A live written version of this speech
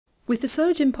With the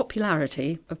surge in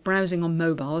popularity of browsing on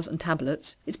mobiles and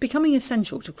tablets, it's becoming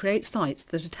essential to create sites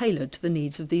that are tailored to the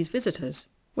needs of these visitors.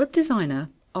 Web Designer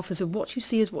offers a what you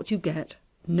see is what you get,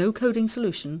 no coding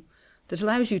solution that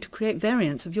allows you to create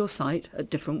variants of your site at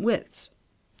different widths.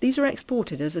 These are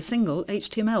exported as a single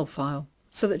HTML file,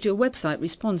 so that your website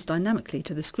responds dynamically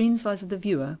to the screen size of the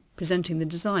viewer, presenting the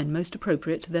design most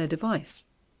appropriate to their device.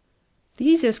 The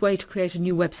easiest way to create a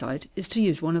new website is to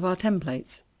use one of our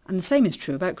templates, and the same is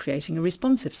true about creating a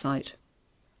responsive site.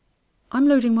 I'm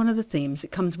loading one of the themes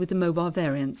that comes with the mobile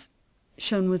variants,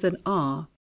 shown with an R.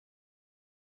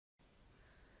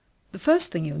 The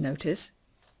first thing you'll notice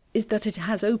is that it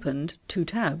has opened two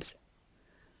tabs.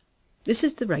 This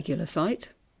is the regular site,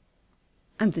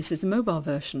 and this is the mobile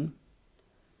version.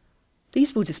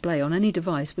 These will display on any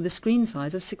device with a screen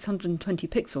size of 620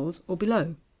 pixels or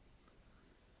below.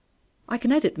 I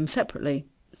can edit them separately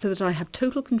so that I have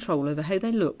total control over how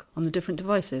they look on the different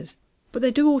devices, but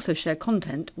they do also share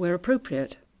content where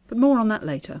appropriate, but more on that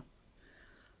later.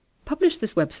 Publish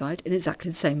this website in exactly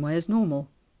the same way as normal.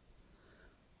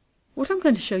 What I'm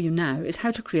going to show you now is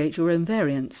how to create your own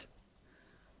variants.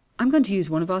 I'm going to use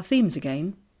one of our themes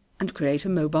again and create a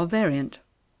mobile variant.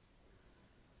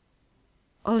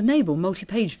 I'll enable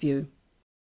multi-page view.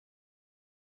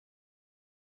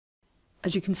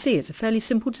 As you can see, it's a fairly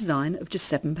simple design of just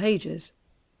 7 pages.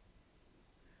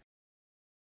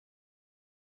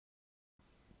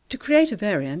 To create a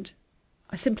variant,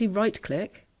 I simply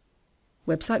right-click,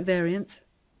 Website Variants,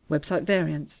 Website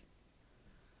Variants.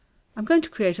 I'm going to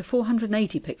create a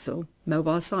 480 pixel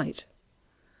mobile site,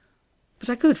 but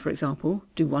I could, for example,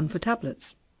 do one for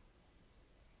tablets.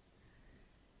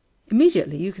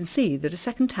 Immediately you can see that a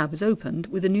second tab is opened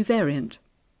with a new variant.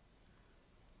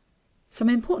 Some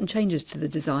important changes to the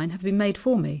design have been made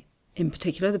for me. In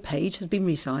particular, the page has been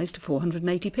resized to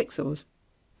 480 pixels.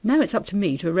 Now it's up to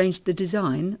me to arrange the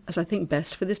design as I think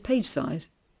best for this page size.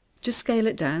 Just scale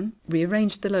it down,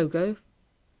 rearrange the logo,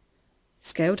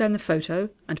 scale down the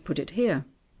photo and put it here.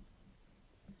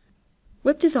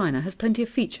 Web Designer has plenty of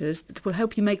features that will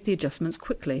help you make the adjustments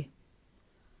quickly.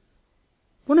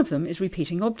 One of them is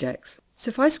repeating objects. So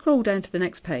if I scroll down to the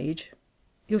next page,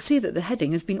 you'll see that the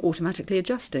heading has been automatically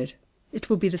adjusted. It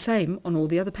will be the same on all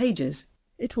the other pages.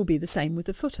 It will be the same with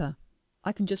the footer.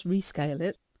 I can just rescale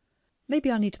it. Maybe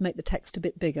I need to make the text a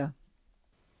bit bigger.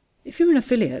 If you're an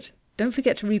affiliate, don't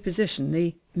forget to reposition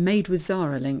the Made with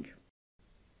Xara link.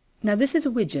 Now this is a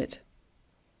widget,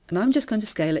 and I'm just going to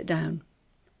scale it down.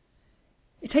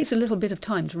 It takes a little bit of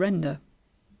time to render.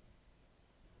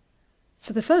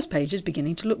 So the first page is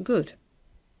beginning to look good.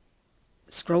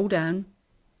 Scroll down.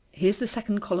 Here's the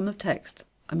second column of text.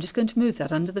 I'm just going to move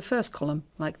that under the first column,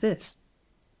 like this.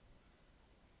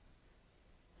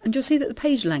 And you'll see that the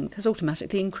page length has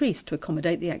automatically increased to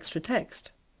accommodate the extra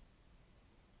text.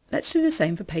 Let's do the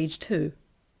same for page 2.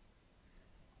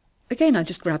 Again, I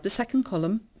just grab the second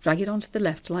column, drag it onto the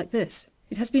left like this.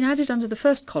 It has been added under the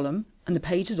first column and the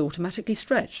page is automatically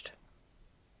stretched.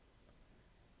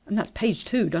 And that's page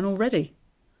 2 done already.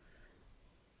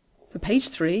 For page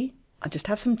 3, I just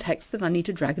have some text that I need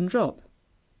to drag and drop.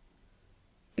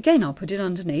 Again, I'll put it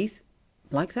underneath,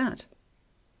 like that.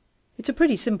 It's a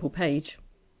pretty simple page.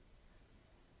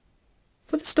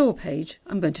 For the store page,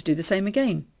 I'm going to do the same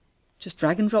again. Just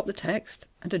drag and drop the text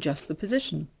and adjust the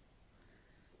position.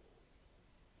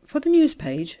 For the news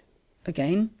page,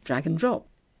 again, drag and drop.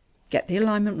 Get the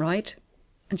alignment right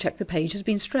and check the page has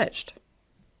been stretched.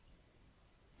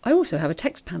 I also have a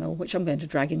text panel which I'm going to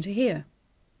drag into here.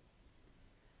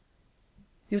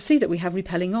 You'll see that we have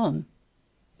repelling on,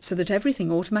 so that everything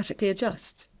automatically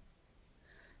adjusts.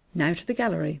 Now to the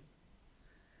gallery.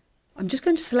 I'm just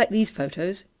going to select these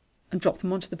photos and drop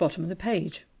them onto the bottom of the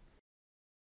page.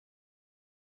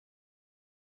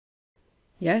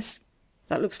 Yes,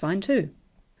 that looks fine too.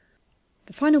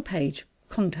 The final page,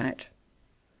 Contact.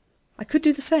 I could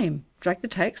do the same, drag the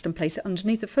text and place it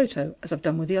underneath the photo as I've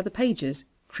done with the other pages,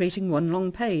 creating one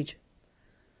long page.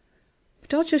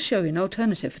 But I'll just show you an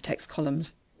alternative for text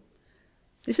columns.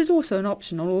 This is also an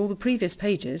option on all the previous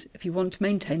pages if you want to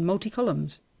maintain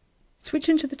multi-columns. Switch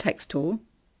into the text tool,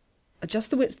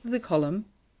 adjust the width of the column,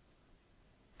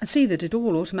 and see that it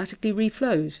all automatically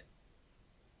reflows.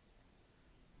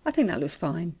 I think that looks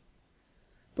fine,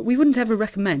 but we wouldn't ever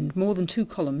recommend more than 2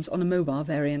 columns on a mobile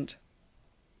variant.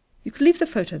 You could leave the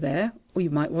photo there, or you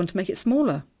might want to make it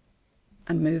smaller,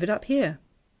 and move it up here.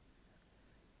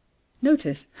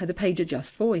 Notice how the page adjusts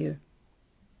for you.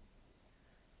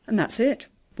 And that's it.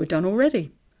 We're done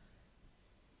already.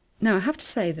 Now I have to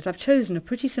say that I've chosen a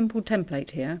pretty simple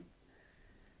template here,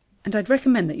 and I'd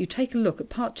recommend that you take a look at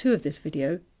part 2 of this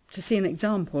video to see an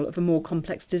example of a more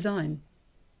complex design.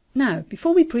 Now,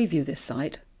 before we preview this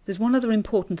site, there's one other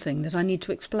important thing that I need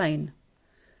to explain,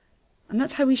 and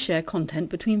that's how we share content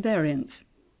between variants.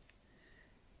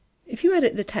 If you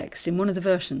edit the text in one of the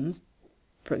versions,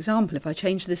 for example if I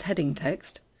change this heading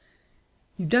text,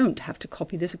 you don't have to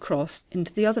copy this across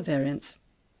into the other variants.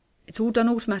 It's all done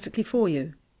automatically for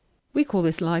you. We call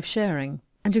this live sharing,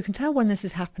 and you can tell when this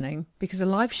is happening because a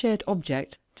live shared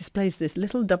object displays this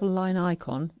little double line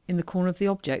icon in the corner of the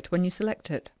object when you select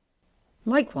it.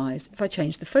 Likewise, if I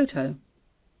change the photo,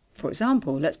 for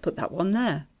example, let's put that one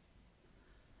there.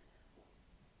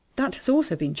 That has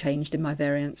also been changed in my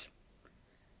variants.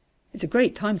 It's a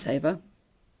great time saver.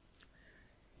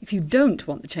 If you don't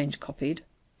want the change copied,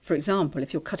 for example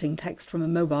if you're cutting text from a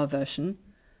mobile version,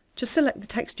 just select the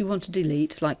text you want to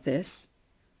delete like this,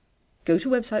 go to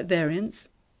Website Variants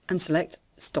and select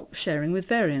Stop Sharing with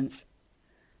Variants.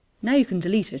 Now you can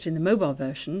delete it in the mobile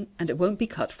version and it won't be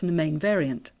cut from the main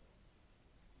variant.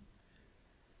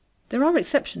 There are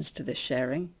exceptions to this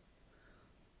sharing.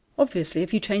 Obviously,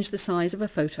 if you change the size of a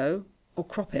photo or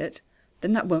crop it,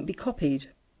 then that won't be copied.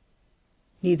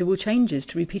 Neither will changes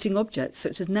to repeating objects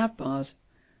such as navbars,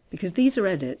 because these are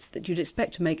edits that you'd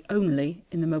expect to make only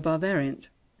in the mobile variant.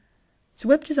 So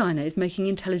Web Designer is making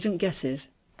intelligent guesses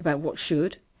about what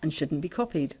should and shouldn't be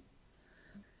copied.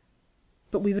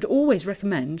 But we would always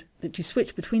recommend that you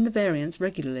switch between the variants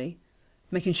regularly,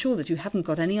 making sure that you haven't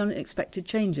got any unexpected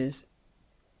changes.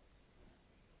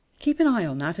 Keep an eye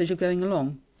on that as you're going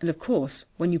along, and of course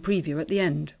when you preview at the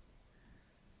end.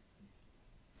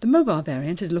 The mobile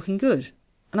variant is looking good,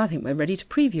 and I think we're ready to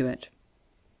preview it.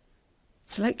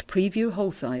 Select Preview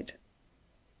Whole Site.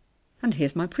 And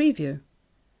here's my preview.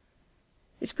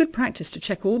 It's good practice to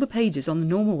check all the pages on the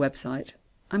normal website.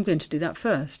 I'm going to do that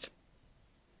first.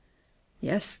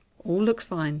 Yes, all looks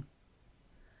fine.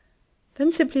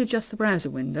 Then simply adjust the browser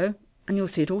window and you'll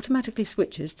see it automatically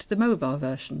switches to the mobile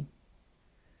version.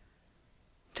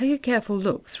 Take a careful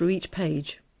look through each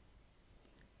page.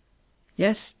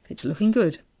 Yes, it's looking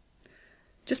good.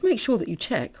 Just make sure that you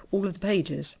check all of the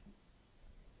pages.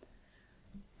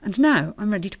 And now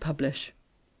I'm ready to publish.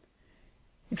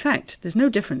 In fact, there's no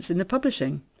difference in the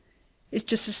publishing. It's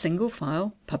just a single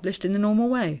file published in the normal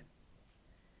way.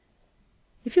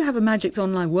 If you have a Magix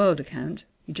Online World account,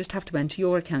 you just have to enter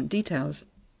your account details.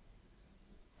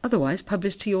 Otherwise,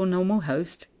 publish to your normal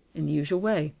host in the usual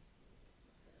way.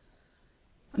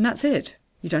 And that's it.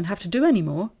 You don't have to do any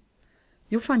more.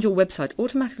 You'll find your website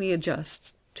automatically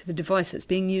adjusts to the device that's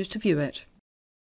being used to view it.